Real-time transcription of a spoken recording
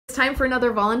It's time for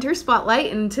another volunteer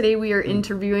spotlight, and today we are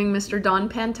interviewing Mr. Don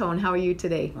Pantone. How are you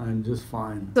today? I'm just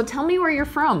fine. So tell me where you're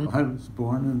from. I was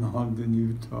born in Ogden,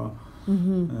 Utah,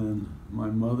 and my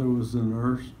mother was a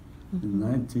nurse in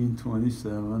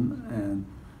 1927, and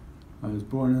I was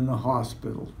born in a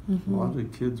hospital. A lot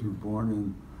of kids were born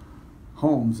in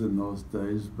homes in those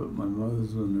days, but my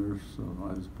mother's a nurse, so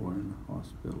I was born in a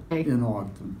hospital in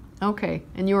Ogden. Okay,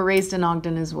 and you were raised in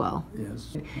Ogden as well?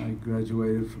 Yes, I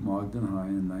graduated from Ogden High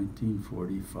in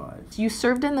 1945. You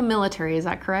served in the military, is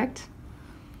that correct?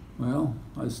 Well,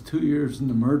 I was 2 years in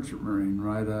the Merchant Marine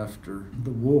right after the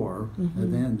war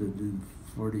had ended in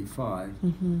 45.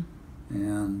 And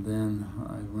then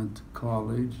I went to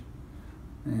college,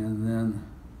 and then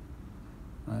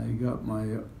I got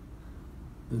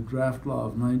the draft law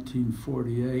of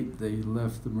 1948, they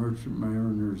left the Merchant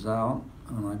Mariners out,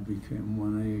 and I became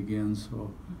 1A again,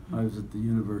 so I was at the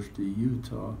University of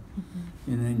Utah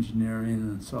in engineering,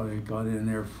 and so I got in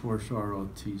Air Force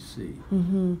ROTC,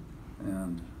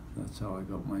 and that's how I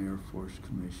got my Air Force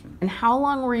commission. And how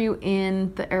long were you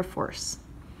in the Air Force?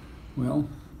 Well,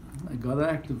 I got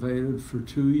activated for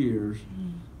 2 years,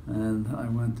 and I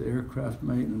went to Aircraft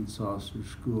Maintenance Officer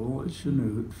School at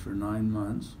Chanute for 9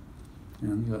 months,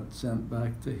 and got sent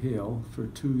back to Hill for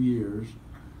 2 years.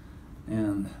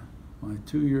 And my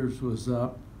 2 years was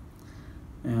up,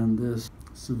 and this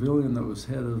civilian that was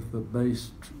head of the base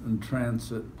and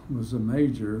transit was a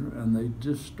major, and they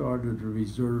just started a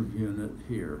reserve unit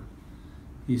here.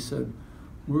 He said,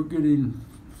 "We're getting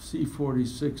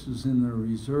C-46s in the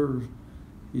reserve."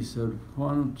 He said,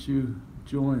 "Why don't you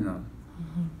join them?"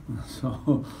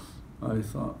 So I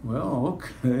thought, well,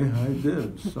 okay, I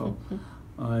did. So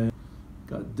I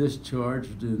got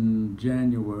discharged in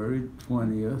January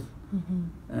 20th,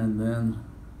 and then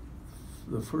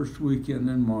the first weekend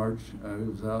in March, I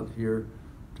was out here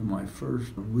to my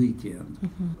first weekend.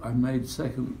 I made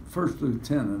first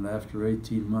lieutenant after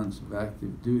 18 months of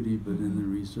active duty, but in the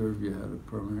reserve you had a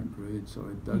permanent grade, so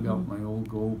I dug out my old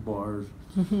gold bars,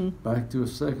 back to a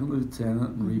second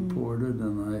lieutenant, and reported,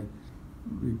 and I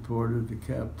reported to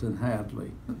Captain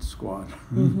Hadley at the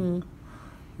squadron.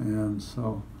 And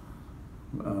so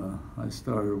I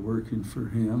started working for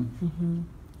him,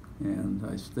 and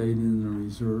I stayed in the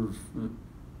reserve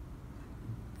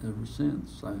ever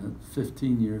since. I had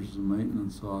 15 years as a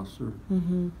maintenance officer.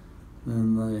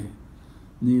 Then they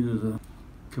needed a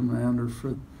commander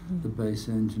for the base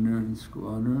engineering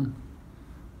squadron,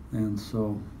 and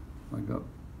so I got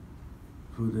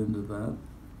put into that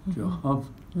job.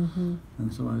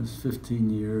 And so I was 15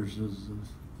 years as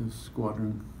the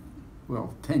squadron,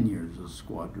 well, 10 years as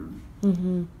squadron.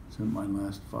 Spent my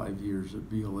last 5 years at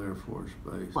Beale Air Force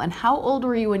Base. And how old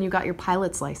were you when you got your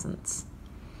pilot's license?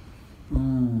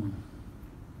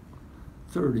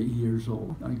 30 years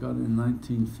old. I got in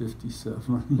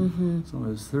 1957, so I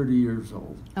was 30 years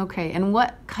old. Okay, and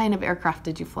what kind of aircraft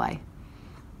did you fly?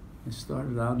 I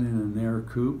started out in an air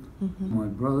coupe. My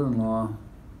brother-in-law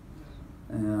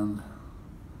and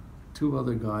 2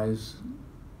 other guys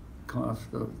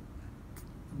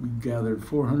we gathered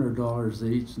 $400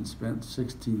 each and spent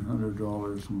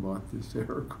 $1,600 and bought this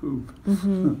air coupe.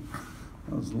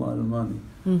 That was a lot of money.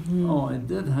 Oh, I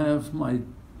did have I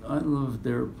loved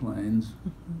airplanes,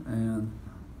 and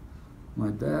my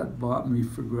dad bought me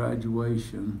for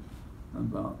graduation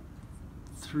about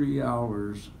 3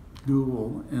 hours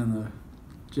dual in a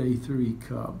J3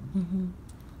 Cub. And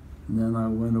then I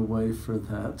went away for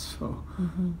that, so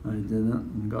I didn't,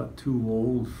 and got too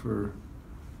old for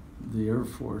the Air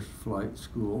Force flight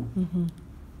school.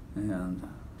 And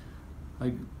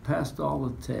I passed all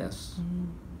the tests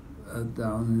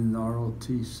down in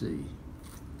ROTC,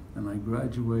 and I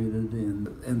graduated in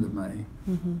the end of May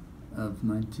of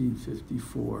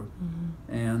 1954,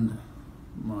 and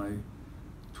my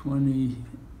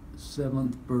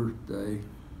 27th birthday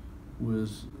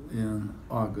was in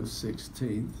August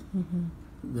 16th.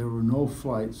 There were no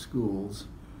flight schools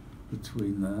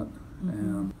between that,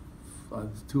 and I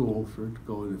was too old for it to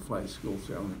go into flight school,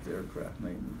 so I went to aircraft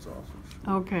maintenance officer.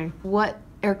 Okay. What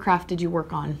aircraft did you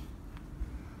work on?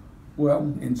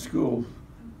 Well, in school,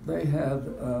 they had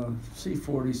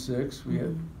C-46. We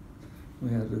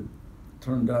had to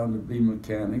turn down to be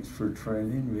mechanics for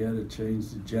training. We had to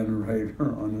change the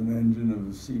generator on an engine of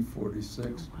a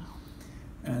C-46.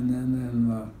 And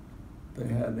then they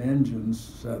had engines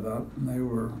set up, and they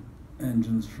were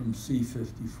engines from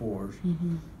C-54s.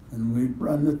 And we'd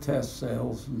run the test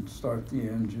sails and start the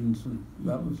engines, and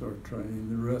that was our training.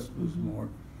 The rest was more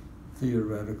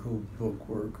theoretical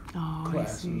bookwork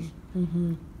classes.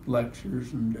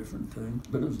 lectures and different things.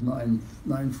 But it was nine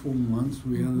full months.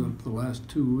 We ended up the last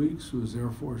 2 weeks was Air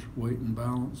Force Weight and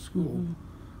Balance School.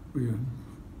 Where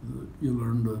you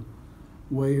learn to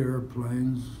weigh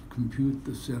airplanes, compute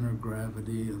the center of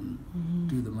gravity, and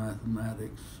do the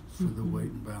mathematics for the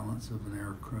weight and balance of an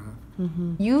aircraft.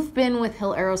 You've been with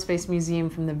Hill Aerospace Museum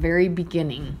from the very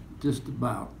beginning. Just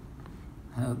about.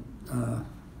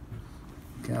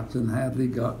 Captain Hadley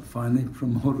got finally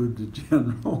promoted to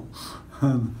general.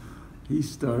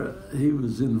 He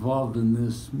was involved in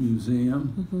this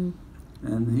museum,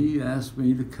 and he asked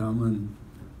me to come and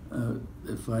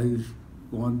if I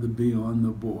wanted to be on the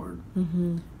board.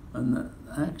 And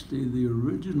actually the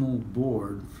original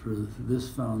board for this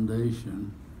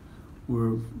foundation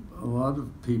were a lot of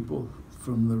people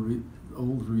from the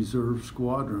old reserve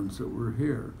squadrons that were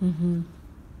here.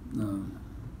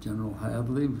 General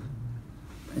Hadley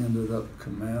ended up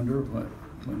commander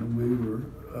when we were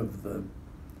of the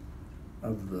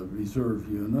reserve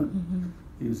unit.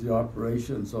 He was the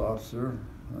operations officer,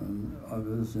 and I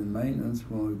was in maintenance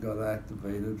when we got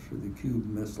activated for the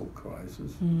Cuban Missile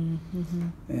Crisis.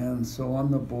 And so on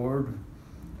the board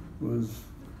was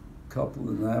a couple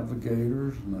of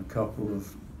navigators and a couple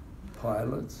of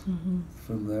pilots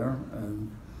from there, and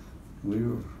we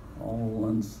were all the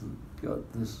ones that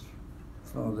got this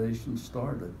foundation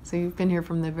started. So you've been here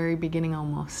from the very beginning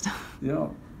almost. Yeah.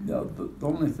 The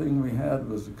only thing we had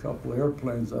was a couple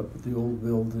airplanes up at the old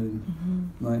building,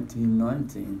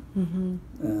 1919,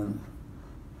 and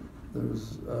there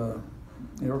was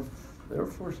Air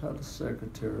Force had a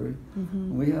secretary.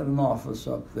 We had an office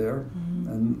up there,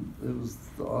 and it was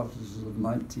the offices of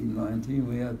 1919.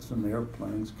 We had some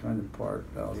airplanes kind of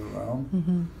parked out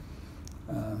around.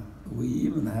 We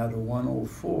even had a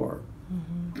 104.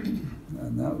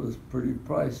 And that was pretty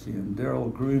pricey. And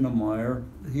Darrell Greenemeyer,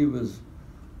 he was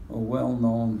a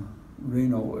well-known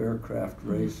Reno aircraft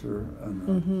racer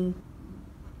and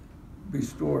a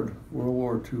restored World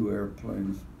War II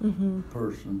airplanes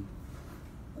person.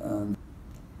 And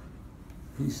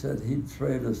he said he'd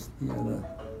trade us. He had a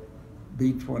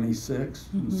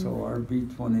B-26, and so our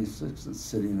B-26 that's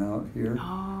sitting out here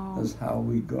is how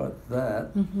we got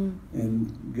that,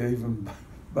 and gave him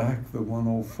back the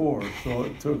 104. So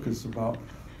it took us about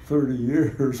 30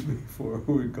 years before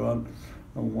we got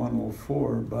a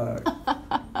 104 back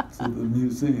to the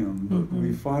museum, but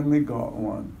we finally got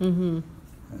one. And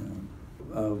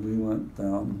we went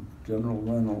down. General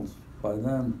Reynolds, by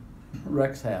then,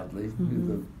 Rex Hadley,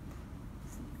 who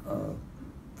the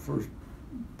first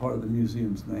part of the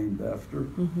museum's named after,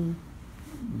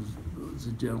 was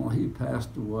a general. He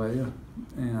passed away,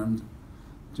 and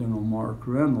General Mark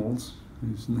Reynolds,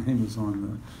 whose name is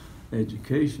on the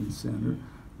Education Center,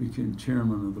 became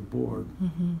chairman of the board.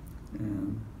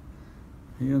 And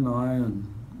he and I and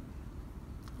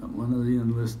one of the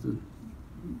enlisted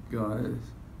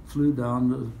guys flew down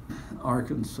to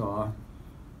Arkansas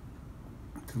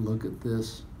to look at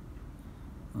this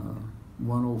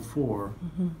 104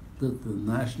 that the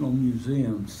National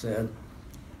Museum said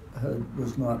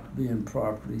was not being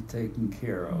properly taken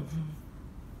care of.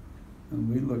 And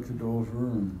we looked it over,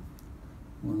 and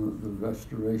one of the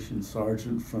restoration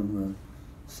sergeant from the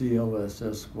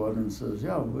CLSS squadron says,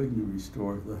 yeah, we can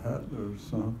restore that or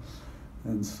so.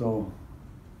 And so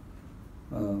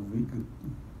we could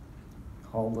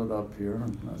haul it up here,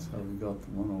 and that's how we got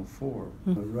the 104.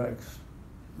 The Rex,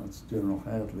 that's General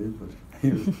Hadley, but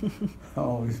he was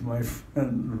always my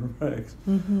friend Rex,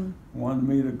 wanted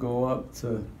me to go up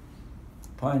to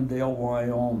Pinedale,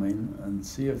 Wyoming, and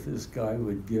see if this guy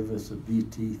would give us a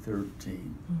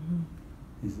BT-13.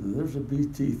 He said, there's a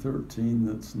BT-13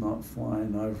 that's not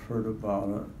flying. I've heard about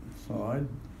it. So I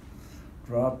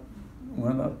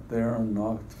went up there and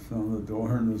knocked on the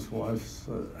door, and his wife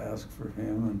asked for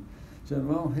him, and said,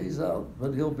 well, he's out,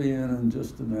 but he'll be in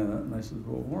just a minute. And I said,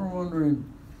 well, we're wondering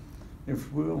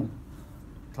if we'll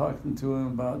talking to him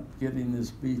about getting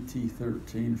this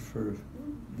BT-13 for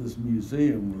this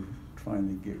museum we're trying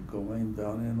to get going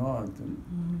down in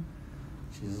Ogden.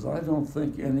 She says, I don't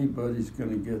think anybody's going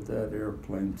to get that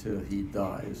airplane till he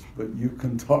dies, but you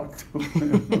can talk to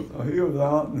him. So he was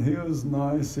out, and he was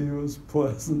nice, he was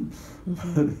pleasant,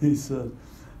 but he said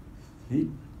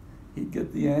he'd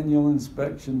get the annual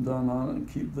inspection done on it and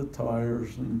keep the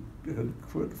tires and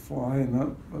quit flying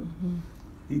up. But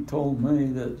he told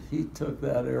me that he took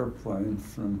that airplane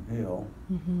from Hill.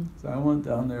 So I went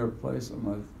down there a place, and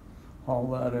I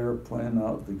hauled that airplane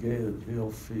out the gate at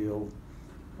Hill Field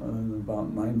in about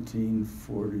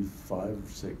 1945,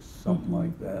 6, something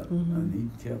like that. And he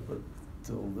kept it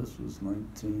till this was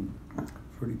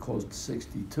pretty close to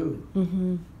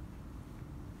 62.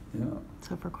 Yeah.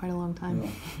 So for quite a long time.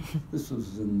 Yeah. This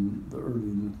was in the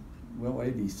early,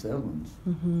 87s.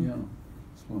 Mm-hmm. Yeah.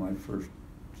 That's when I first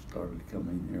started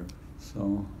coming here.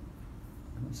 So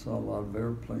I saw a lot of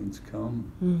airplanes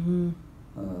come. Mm-hmm.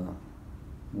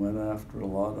 Went after a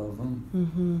lot of them.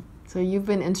 Mm-hmm. So you've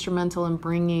been instrumental in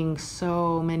bringing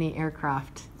so many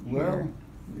aircraft here.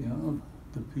 Well, yeah,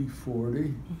 the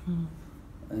P-40 Mm-hmm.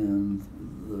 and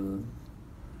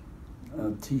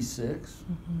the T-6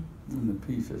 Mm-hmm. and the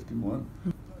P-51.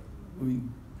 We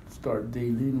start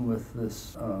dealing with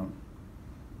this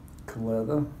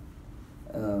Coletta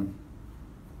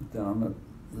down at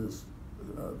this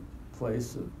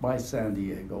place by San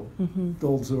Diego, Mm-hmm.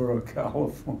 Dulzura,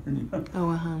 California. Oh,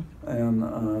 uh-huh. And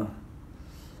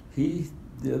he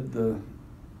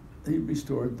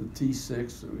restored the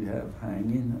T-6 that we have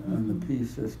hanging and the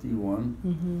P-51.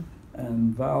 Mm-hmm.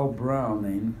 And Val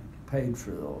Browning paid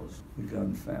for those, the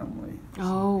Gun family.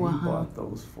 Oh, He bought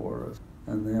those for us.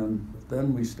 And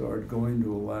then we started going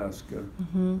to Alaska.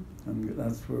 Mm-hmm. And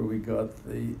that's where we got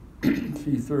the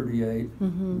P-38 Mm-hmm.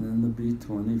 and then the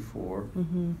B-24.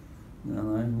 Mm-hmm. And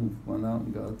I went out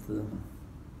and got the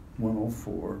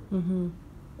 104, Mm-hmm.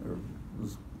 or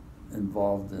was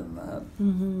involved in that.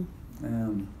 Mm-hmm.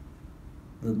 And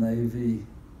the Navy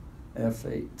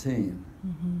F-18.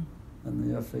 Mm-hmm.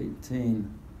 And the F-18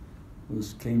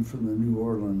 came from the New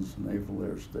Orleans Naval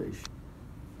Air Station.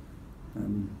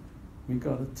 And we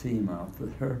got a team out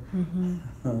there.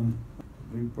 Mm-hmm.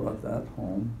 We brought that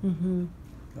home. Mm-hmm.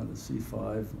 Got a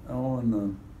C-5. Oh, and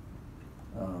the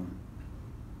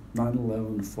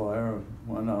 9/11 flyer,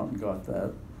 went out and got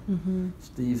that. Mm-hmm.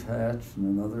 Steve Hatch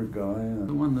and another guy,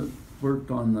 the one that worked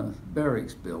on the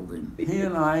barracks building. He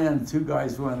and I and two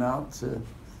guys went out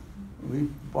we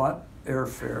bought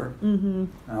airfare Mm-hmm.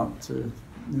 out to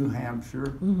New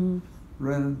Hampshire, Mm-hmm.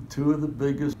 rented two of the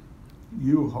biggest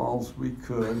U-Hauls we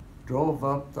could, drove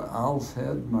up to Owl's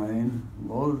Head, Maine,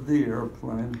 loaded the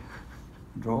airplane,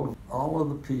 drove all of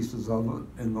the pieces of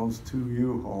it in those two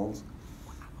U-Hauls.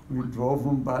 We drove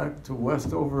them back to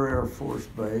Westover Air Force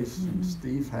Base, and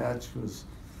Steve Hatch was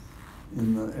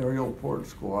in the aerial port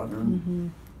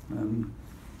squadron, and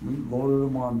we loaded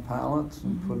them on pallets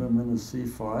and put them in the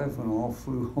C-5 and all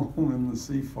flew home in the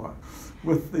C-5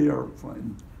 with the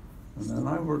airplane. And then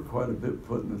I worked quite a bit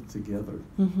putting it together.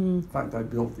 Mm-hmm. In fact, I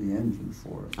built the engine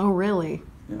for it. Oh, really?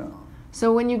 Yeah.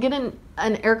 So when you get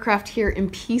an aircraft here in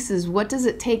pieces, what does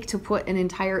it take to put an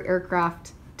entire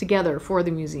aircraft together for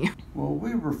the museum? Well,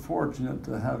 we were fortunate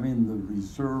to having the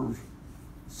reserve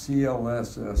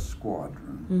CLSS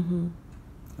squadron. Mm-hmm.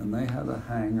 And they had a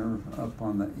hangar up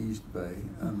on the East Bay,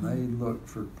 and they looked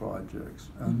for projects,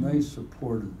 and they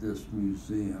supported this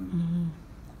museum.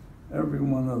 Every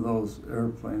one of those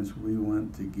airplanes we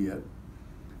went to get,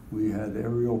 we had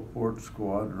aerial port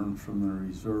squadron from the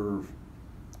reserve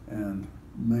and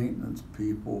maintenance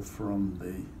people from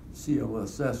the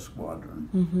CLSS squadron.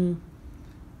 Mm-hmm.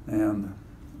 And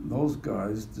those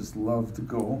guys just loved to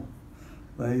go.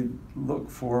 They look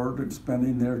forward to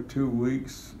spending their 2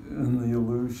 weeks in the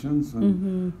Aleutians,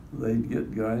 and they'd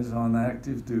get guys on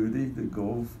active duty to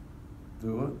go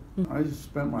do it. I just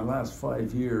spent my last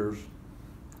 5 years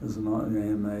as an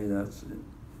AMA, that's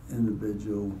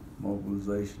Individual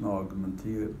Mobilization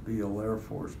Augmentee at Beale Air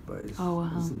Force Base. Oh, wow.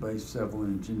 I was the base civil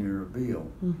engineer at Beale.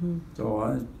 Mm-hmm. So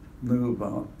I knew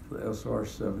about the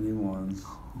SR-71s.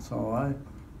 So I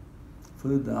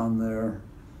flew down there.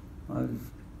 I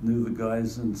knew the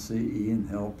guys in CE and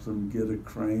helped them get a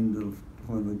crane to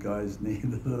when the guys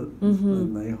needed it,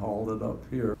 and they hauled it up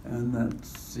here. And that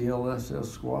CLSS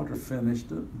squadron finished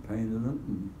it and painted it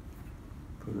and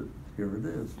put it, here it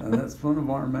is. And that's one of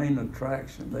our main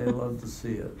attractions. They love to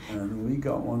see it. And we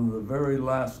got one of the very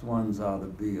last ones out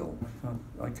of Beale.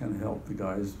 I can help the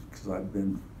guys because I've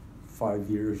been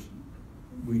 5 years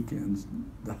weekends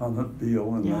down at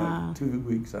Beale and like 2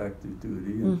 weeks active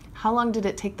duty. And How long did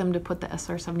it take them to put the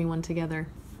SR-71 together?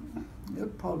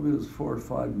 it probably was 4 or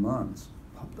 5 months.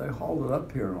 They hauled it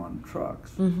up here on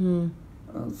trucks.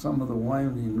 Some of the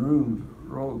winding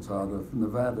roads out of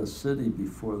Nevada City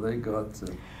before they got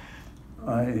to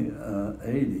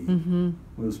I-80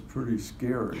 was pretty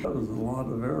scary. That was a lot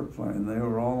of airplane. They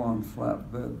were all on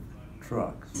flatbed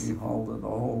trucks. We hauled it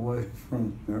all the way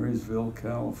from Marysville,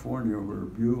 California, where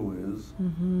Buell is,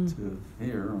 to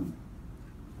here. And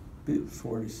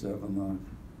B-47,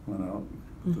 I went out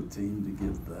with the team to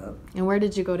get that. And where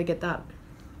did you go to get that?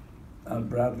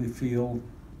 Bradley Field,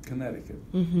 Connecticut.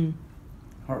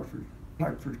 Hartford,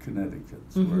 Connecticut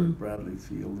is where Bradley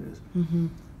Field is.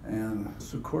 And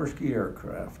Sikorsky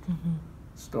Aircraft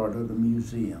started a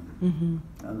museum.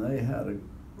 And they had a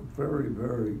very,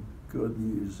 very good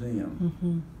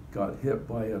museum. got hit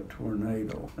by a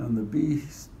tornado. And the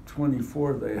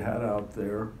B-24 they had out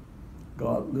there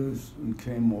got loose and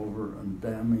came over and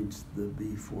damaged the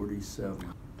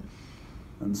B-47.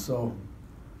 And so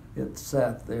it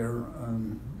sat there,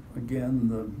 and again,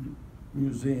 the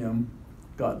museum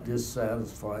got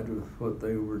dissatisfied with what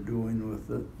they were doing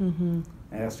with it,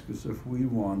 asked us if we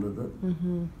wanted it,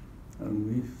 and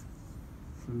we,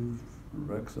 through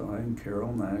Rex I and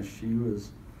Carol Nash, she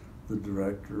was the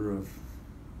director of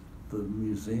the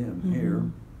museum here,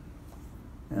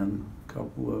 and a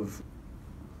couple of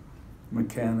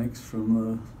mechanics from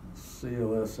the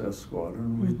CLSS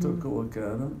squadron. We took a look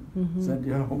at it, said,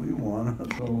 yeah, we want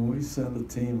it. So we sent a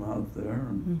team out there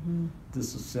and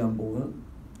disassembled it,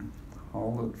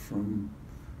 hauled it from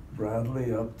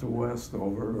Bradley up to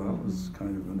Westover. That was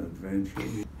kind of an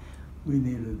adventure. We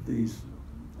needed these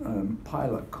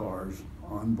pilot cars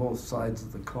on both sides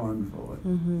of the convoy.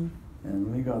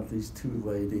 And we got these two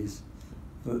ladies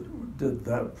that did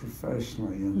that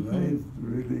professionally, and they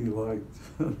really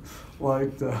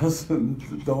liked us and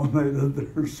donated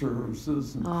their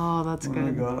services. And oh, that's when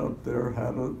good. we got up there,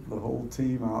 had the whole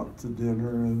team out to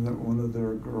dinner in one of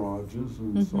their garages,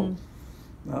 and so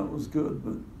that was good.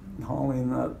 But hauling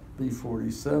that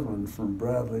B-47 from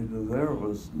Bradley to there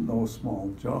was no small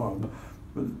job,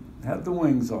 but had the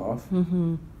wings off.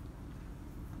 And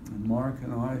Mark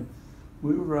and I,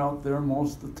 we were out there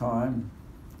most of the time.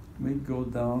 We'd go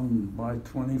down and buy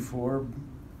 24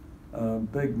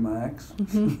 Big Macs,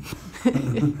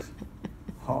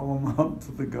 haul them up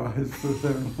to the guys for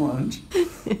their lunch.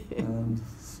 And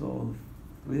so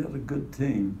we had a good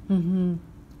team.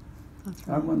 That's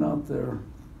I went out there,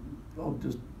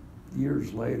 just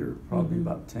years later, probably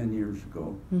about 10 years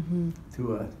ago,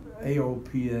 to a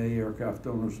AOPA, Aircraft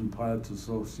Owners and Pilots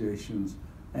Association's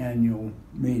annual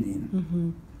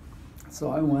meeting. So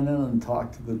I went in and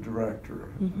talked to the director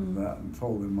of that and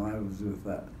told him I was with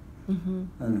that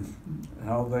and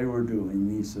how they were doing.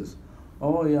 He says,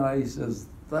 oh yeah, he says,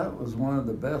 that was one of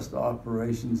the best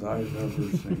operations I've ever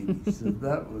seen. He said,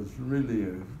 that was really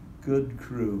a good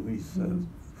crew, he said.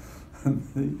 And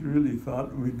he really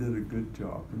thought we did a good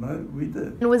job, and we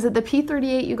did. And was it the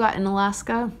P-38 you got in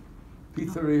Alaska?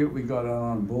 P-38 we got out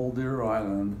on Bull Deer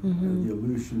Island, the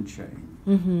Aleutian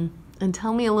chain. And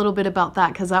tell me a little bit about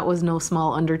that, because that was no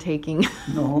small undertaking.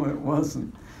 No, it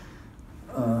wasn't.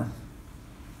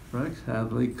 Rex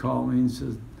Hadley called me and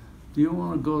said, do you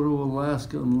want to go to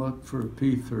Alaska and look for a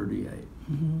P-38? I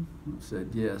said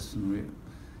yes, and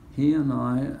he and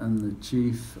I and the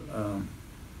chief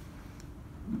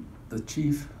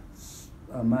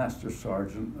master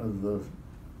sergeant of the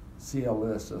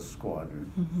CLSS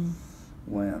squadron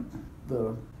went.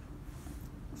 The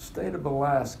state of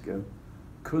Alaska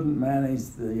couldn't manage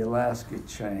the Alaska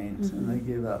chains, and they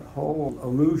gave that whole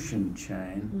Aleutian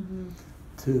chain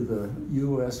to the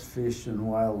U.S. Fish and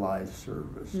Wildlife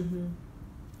Service.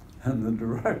 And the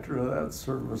director of that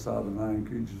service out of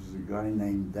Anchorage was a guy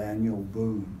named Daniel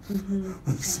Boone,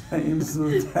 the same as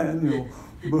the Daniel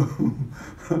Boone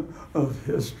of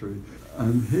history.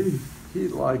 And he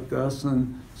liked us,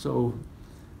 and so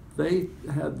they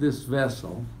had this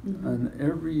vessel, and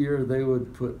every year they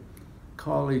would put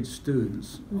college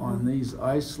students on these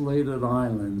isolated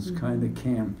islands, kind of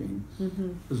camping,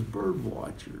 as bird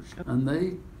watchers. And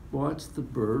they watched the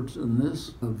birds, and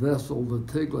this vessel, the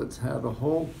Tiglets, had a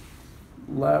whole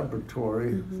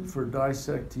laboratory for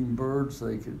dissecting birds.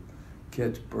 They could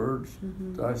catch birds,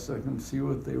 dissect them, see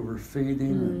what they were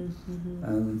feeding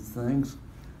and things.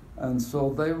 And so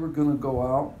they were going to go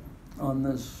out on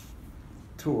this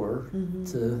tour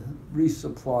to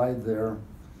resupply their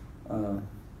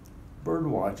bird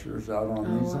watchers out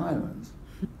on these islands.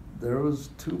 There was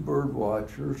 2 bird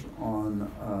watchers on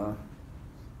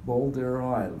Bull Deer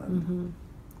Island.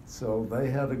 So they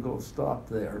had to go stop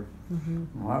there.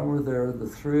 While we're there, the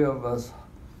 3 of us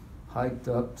hiked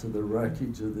up to the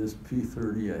wreckage of this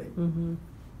P-38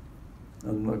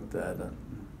 and looked at it.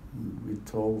 And we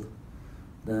told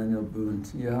Daniel Boone,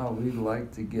 yeah, we'd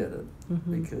like to get it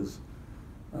because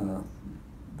the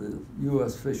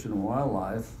U.S. Fish and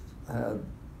Wildlife had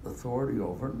authority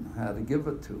over it and had to give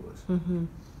it to us.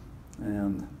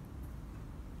 And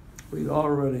we'd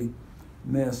already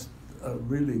missed a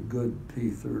really good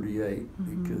P-38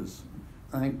 because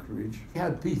Anchorage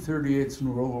had P-38s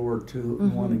in World War II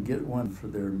and wanted to get one for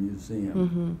their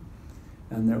museum.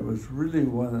 And there was really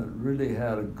one that really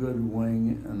had a good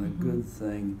wing and a good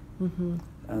thing.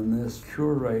 And this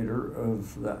curator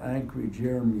of the Anchorage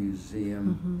Air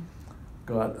Museum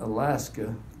got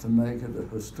Alaska to make it a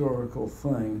historical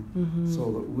thing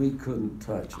so that we couldn't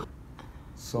touch it.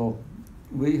 So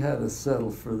we had to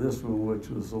settle for this one, which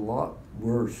was a lot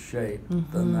worse shape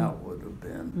than that would have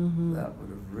been. That would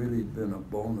have really been a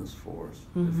bonus for us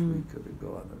if we could have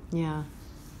got it. Yeah.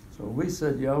 So we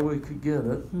said, yeah, we could get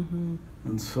it.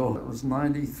 And so it was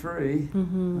 93,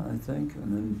 I think.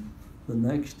 And then the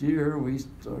next year, we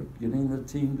started getting the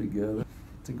team together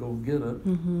to go get it.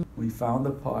 We found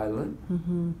a pilot,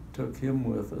 took him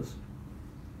with us,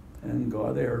 and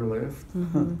got airlift.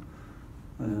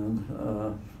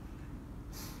 And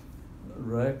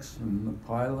Rex and the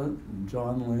pilot and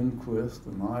John Lindquist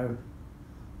and I,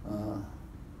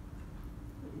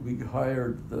 we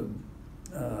hired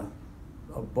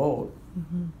a boat.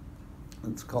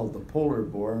 It's called the Polar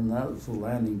Bear, and that was the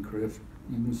landing craft.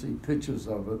 You can see pictures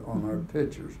of it on our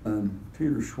pictures. And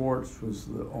Peter Schwartz was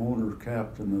the owner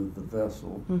captain of the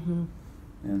vessel,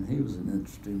 and he was an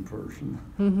interesting person.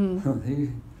 He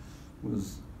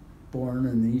was born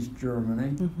in East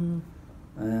Germany,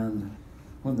 and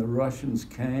when the Russians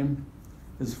came,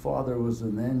 his father was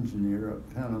an engineer at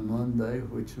Pantone,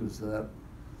 which was that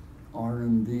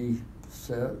R&D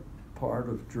set part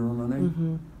of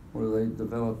Germany, where they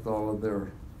developed all of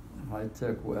their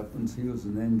high-tech weapons. He was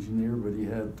an engineer, but he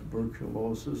had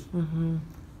tuberculosis.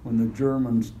 When the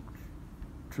Germans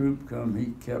troop come,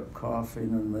 he kept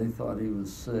coughing, and they thought he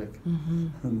was sick,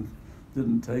 and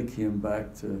didn't take him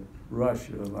back to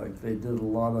Russia like they did a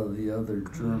lot of the other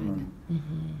German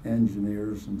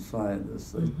engineers and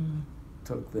scientists. They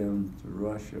took them to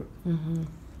Russia.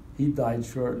 He died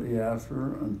shortly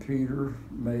after, and Peter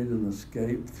made an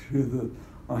escape through the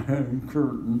Iron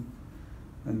Curtain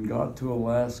and got to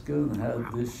Alaska and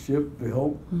had this ship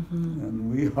built, and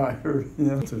we hired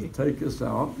him to take us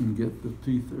out and get the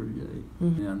P-38.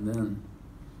 And then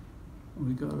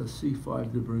we got a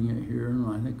C-5 to bring it here, and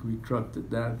I think we trucked it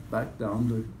back down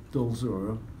to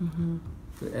Dulzora,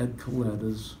 to Ed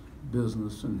Coletta's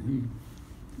business, and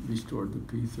he restored the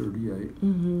P-38.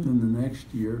 Then the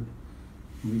next year,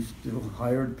 we still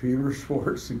hired Peter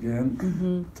Schwartz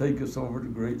again, take us over to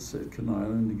Great Sitkan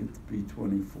Island to get the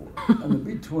B-24. And the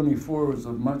B-24 was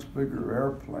a much bigger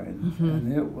airplane,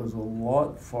 and it was a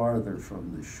lot farther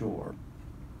from the shore.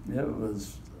 It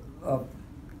was up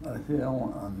a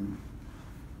hill on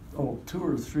 2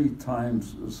 or 3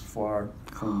 times as far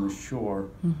from the shore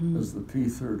as the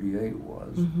P-38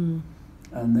 was.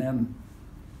 And then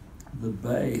the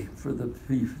bay for the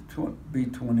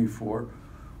B-24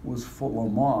 was full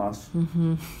of moss,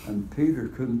 and Peter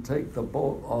couldn't take the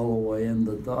boat all the way in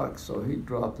the dock, so he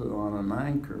dropped it on an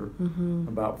anchor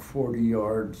about 40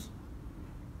 yards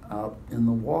out in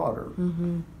the water.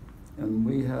 And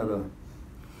we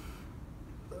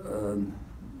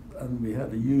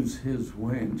had to use his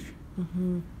winch.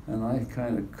 And I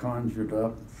kind of conjured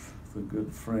up, with a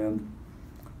good friend,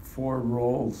 3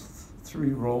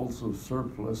 rolls of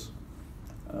surplus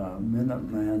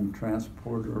Minuteman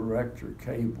transporter erector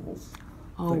cables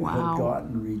that had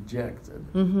gotten rejected.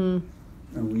 And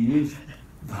we used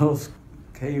those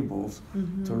cables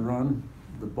to run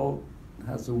the boat.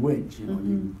 Has a winch, you know,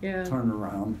 you can turn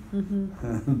around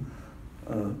and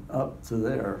up to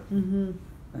there,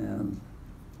 and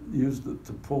used it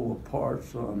to pull the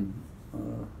parts on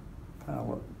a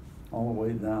pallet all the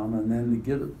way down, and then to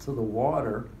get it to the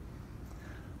water.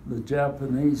 The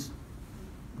Japanese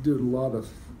did a lot of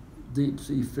deep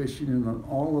sea fishing, and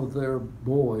all of their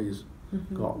boys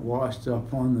got washed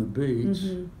up on the beach,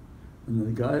 and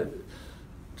the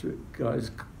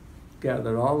guys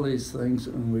gathered all these things,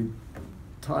 and we'd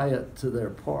tie it to their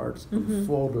parts and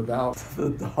float it out to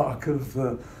the dock of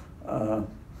the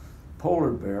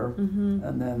Polar Bear,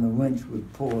 and then the winch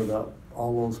would pull it up,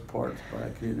 all those parts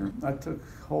back in. I took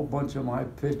a whole bunch of my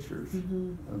pictures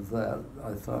of that.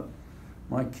 I thought,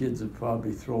 my kids would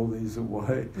probably throw these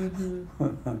away.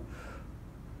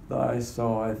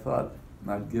 So I thought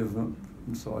I'd give them,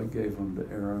 and so I gave them to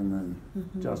Aaron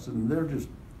and Justin. They're just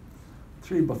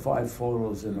 3x5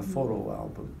 photos in a photo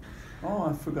album. Oh,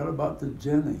 I forgot about the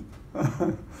Jenny.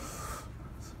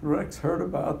 Rex heard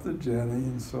about the Jenny,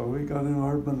 and so we got in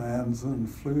our Bonanza and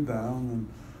flew down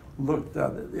and looked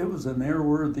at it. It was an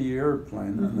airworthy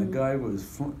airplane, and the guy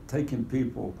was taking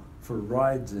people for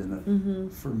rides in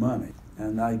it for money.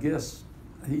 And I guess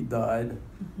he died.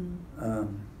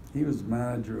 He was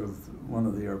manager of one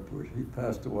of the airports. He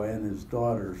passed away, and his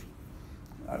daughters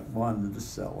wanted to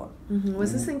sell it.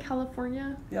 Was this in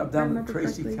California? Yeah, down in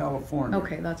Tracy, California.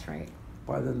 Okay, that's right.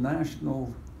 By the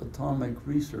National Atomic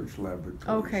Research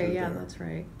Laboratory. Okay, yeah, that's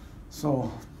right.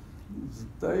 So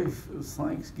the day it was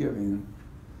Thanksgiving.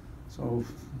 So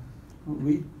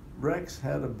Rex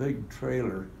had a big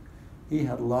trailer. He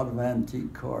had a lot of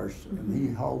antique cars, and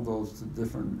he hauled those to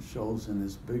different shows in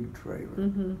his big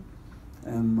trailer.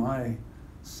 and my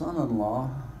son-in-law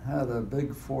had a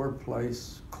big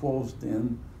four-place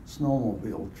closed-in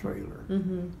snowmobile trailer.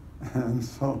 And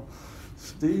so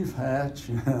Steve Hatch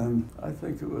and I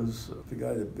think it was the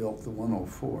guy that built the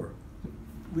 104,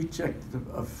 we checked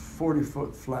a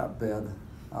 40-foot flatbed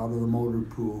out of the motor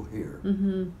pool here.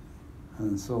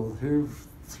 And so here,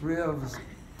 three of us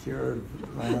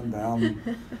ran down.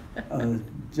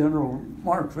 General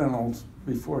Mark Reynolds,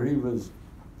 before he was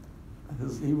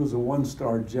a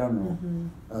one-star general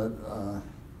at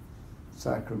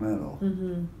Sacramento.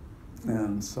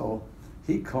 And so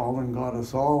he called and got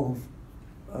us all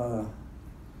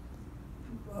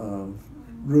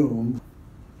rooms.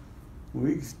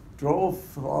 We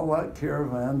drove all that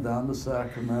caravan down to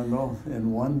Sacramento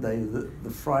in one day, the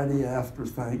Friday after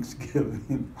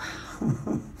Thanksgiving.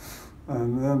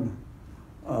 And then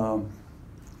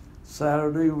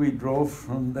Saturday we drove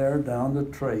from there down to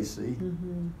Tracy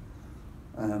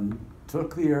and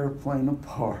took the airplane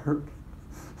apart.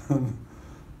 And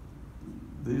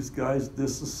these guys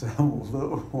disassembled it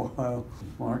a while.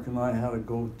 Mark and I had to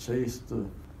go chase the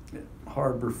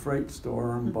Harbor Freight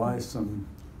store and buy some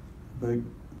big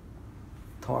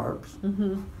tarps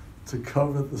to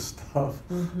cover the stuff.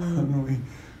 And we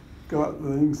got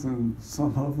things, and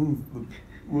some of them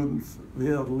wouldn't, we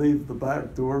had to leave the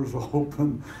back doors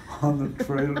open on the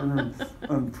trailer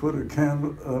and put a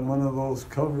one of those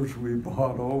covers we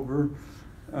bought over.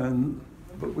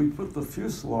 But we put the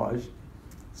fuselage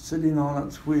sitting on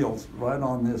its wheels right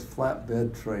on this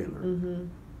flatbed trailer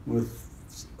with,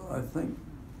 I think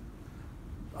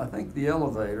the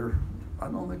elevator, I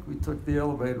don't think we took the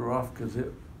elevator off because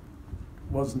it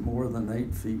wasn't more than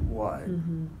 8 feet wide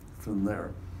from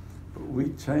there. But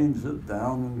we changed it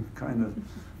down and kind of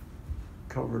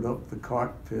covered up the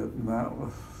cockpit, and that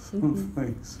was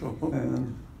something. So,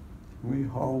 and we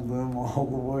hauled them all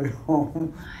the way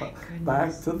home,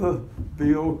 back to the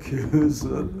BOQs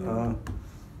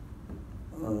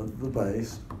at the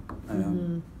base.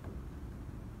 And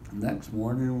next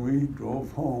morning we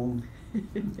drove home,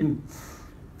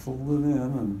 pulled it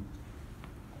in,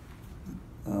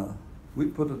 and we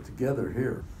put it together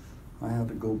here. I had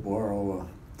to go borrow a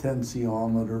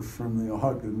tensiometer from the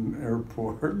Ogden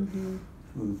airport to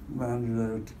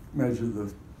measure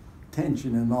the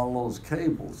tension in all those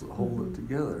cables that hold it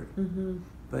together.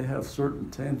 They have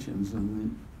certain tensions,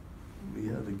 and we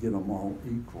had to get them all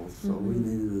equal, so we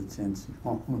needed a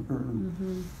tensiometer,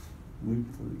 and we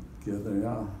put it together.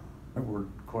 Yeah, I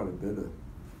worked quite a bit of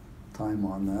time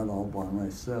on that all by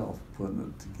myself, putting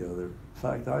it together. In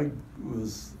fact,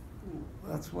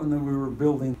 that's when we were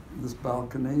building this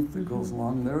balcony that goes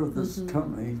along there. This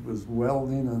company was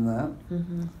welding and that,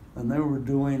 and they were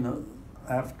doing it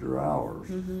after hours,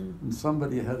 and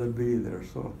somebody had to be there,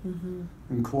 so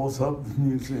and close up the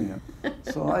museum.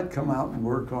 So I'd come out and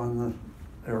work on the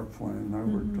airplane. I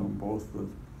worked on both the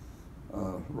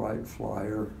Wright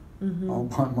Flyer all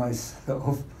by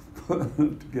myself, putting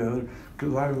it together,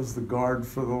 because I was the guard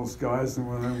for those guys, and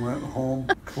when I went home,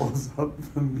 close up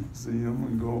the museum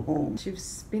and go home. You've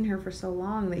been here for so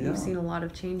long that you've seen a lot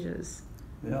of changes.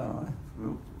 Yeah,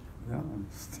 I'm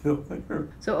still here.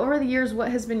 So over the years, what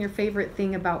has been your favorite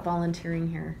thing about volunteering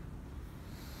here?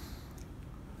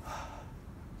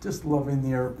 Just loving the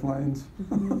airplanes.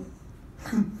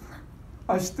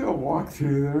 I still walk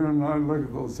through there and I look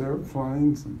at those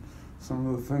airplanes and some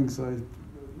of the things I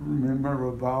remember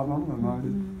about them, and I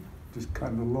just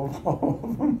kind of love all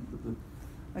of them.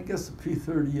 I guess the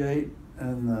P-38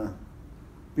 and the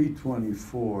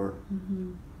B-24,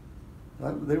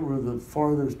 they were the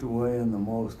farthest away and the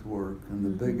most work and the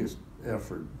biggest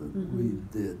effort that we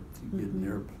did to get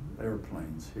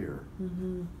airplanes here.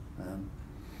 And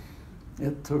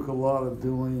it took a lot of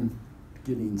doing,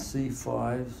 getting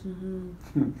C-5s,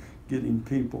 getting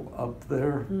people up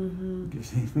there,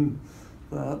 getting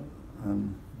that,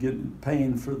 and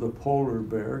paying for the polar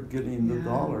bear, getting the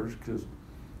dollars, because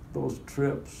those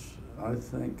trips, I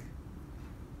think,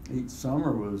 each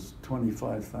summer was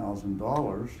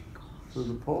 $25,000 for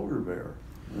the polar bear.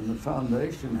 And the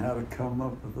foundation had to come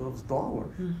up with those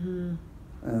dollars.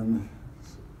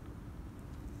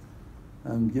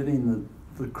 And getting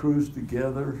the crews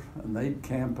together, and they'd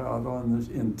camp out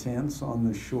in tents on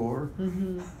the shore.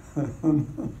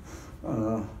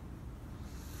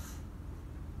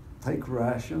 Take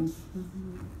rations,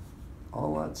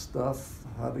 all that stuff,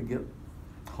 how to get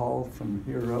hauled from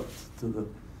here up to the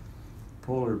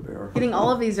polar bear. Getting all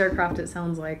of these aircraft, it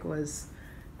sounds like, was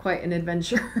quite an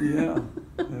adventure. Yeah,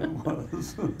 it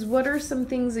was. What are some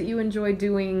things that you enjoy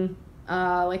doing,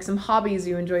 like some hobbies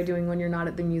you enjoy doing when you're not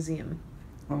at the museum?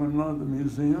 When I'm not at the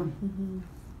museum,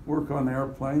 work on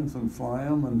airplanes and fly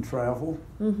them and travel.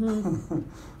 Mm-hmm.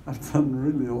 I've done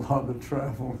really a lot of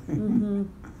traveling. Mm-hmm.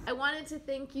 I wanted to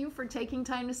thank you for taking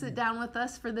time to sit down with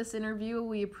us for this interview.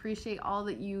 We appreciate all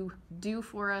that you do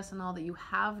for us and all that you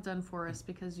have done for us,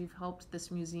 because you've helped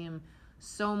this museum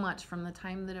so much from the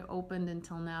time that it opened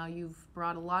until now. You've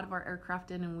brought a lot of our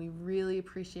aircraft in, and we really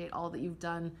appreciate all that you've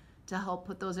done to help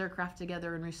put those aircraft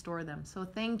together and restore them. So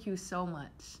thank you so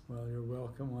much. Well, you're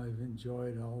welcome. I've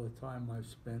enjoyed all the time I've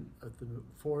spent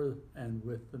for and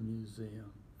with the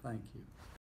museum. Thank you.